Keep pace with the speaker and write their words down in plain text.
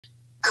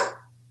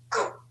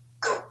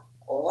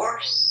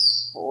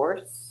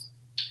Horse.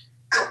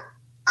 Go,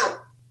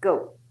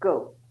 go,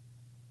 Go,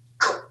 go,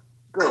 go,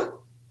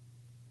 go,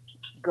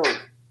 go.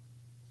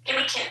 Give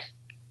me a kiss.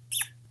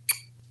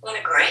 Want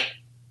a grape?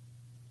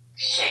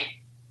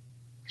 Shake.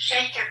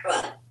 Shake your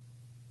butt.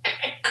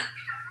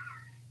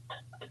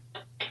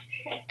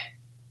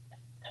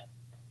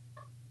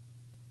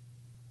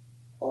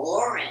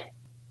 Orange.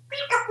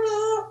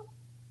 Peekaboo.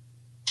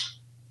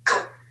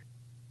 Go.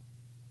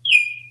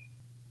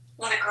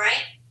 Want a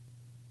grape?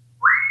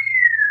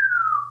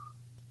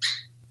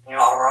 You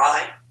all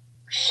right?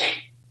 Shake.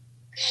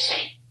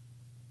 Shake.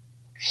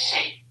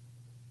 Shake.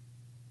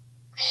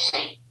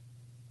 Shake.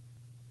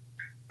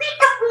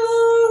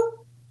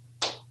 Peekaboo.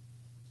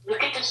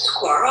 Look at the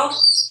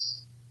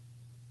squirrels.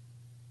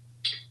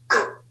 Go,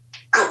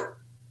 go,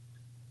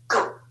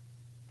 go,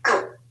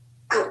 go,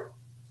 go,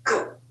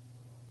 go.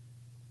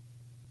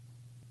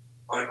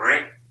 Want a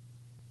grape?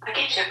 I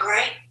get you a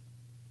grape.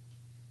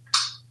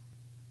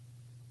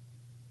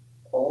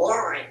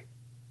 Orange.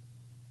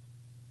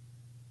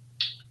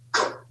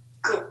 Go,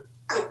 go,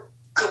 go,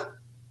 go,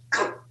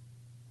 go.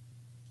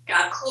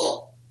 Got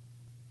cool.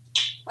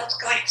 Let's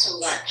go eat some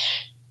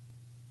lunch.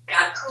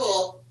 Got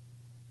cool.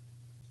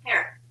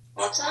 Here,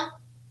 want some?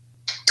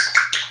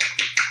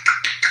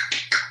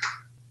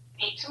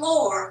 Eat some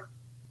more.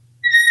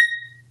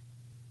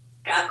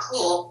 Got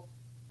cool.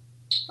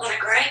 Want a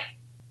grape?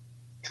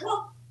 Come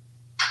on.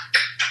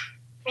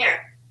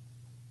 Here.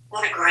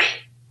 Want a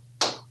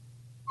grape?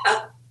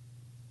 Oh.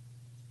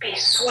 Be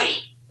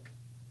sweet.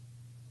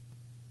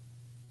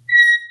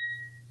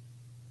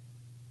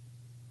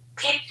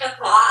 Pizza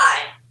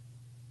pie.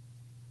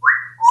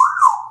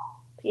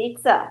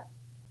 Pizza.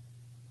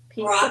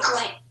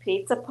 Broccoli.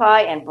 Pizza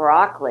pie and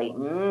broccoli.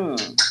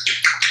 Mmm.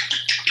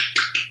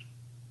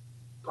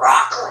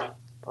 Broccoli.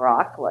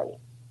 Broccoli.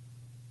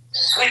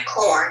 Sweet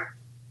corn.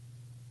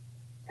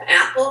 An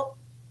apple.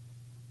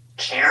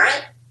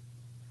 Carrot.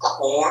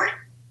 Corn.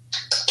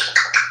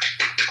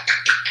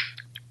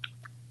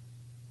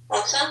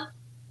 Want some?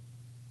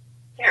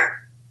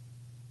 Here.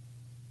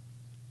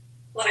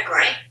 Want a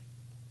grape?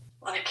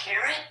 Want a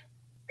carrot?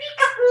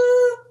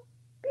 Peekaboo.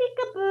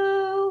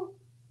 Peekaboo.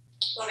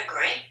 Want a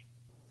grape?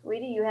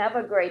 Sweetie, you have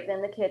a grape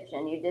in the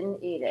kitchen. You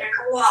didn't eat it. Drink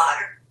of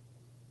water.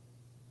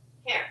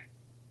 Here.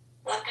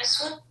 Want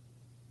this one?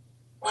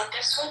 Want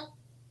this one?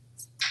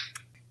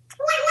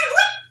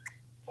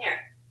 Here.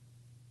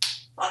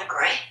 Want a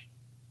grape?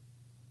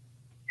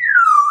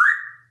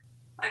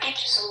 I'll get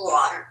you some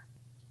water.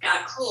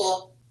 Got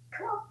cool.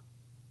 Come on.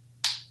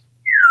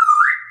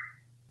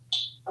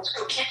 Let's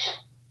go kitchen.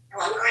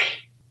 Want a grape?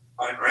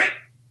 Want a grape?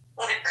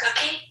 Want a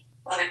cookie?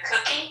 Want a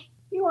cookie?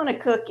 You want a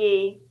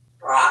cookie?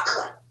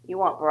 Broccoli. You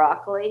want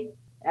broccoli?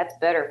 That's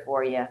better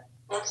for you.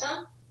 Want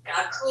some?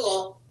 Got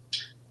cool.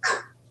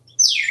 Come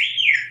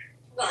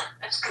on,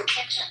 let's go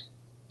kitchen.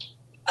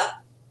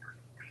 Up.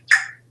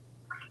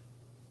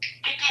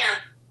 Get down.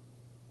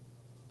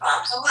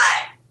 Bombs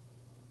away.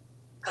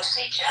 Go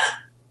see Jeff.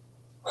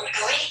 Want to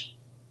go eat?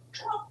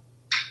 Come on.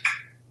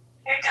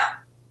 Here you go.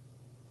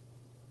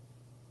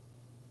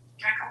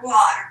 Drink of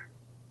water.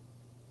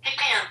 Get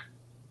down.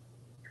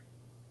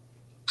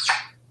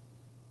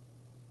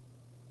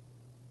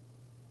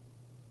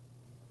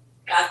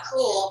 Got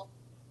cool.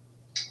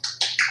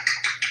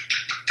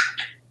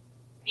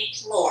 Eat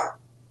some more.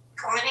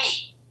 Come and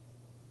eat.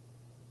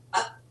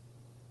 Up.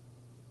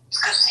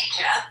 Let's go see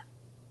Jeff.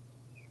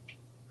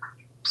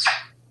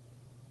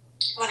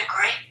 Want a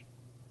grape?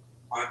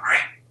 Want a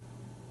grape?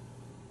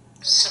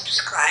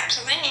 Subscribe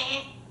to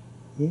me.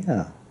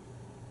 Yeah.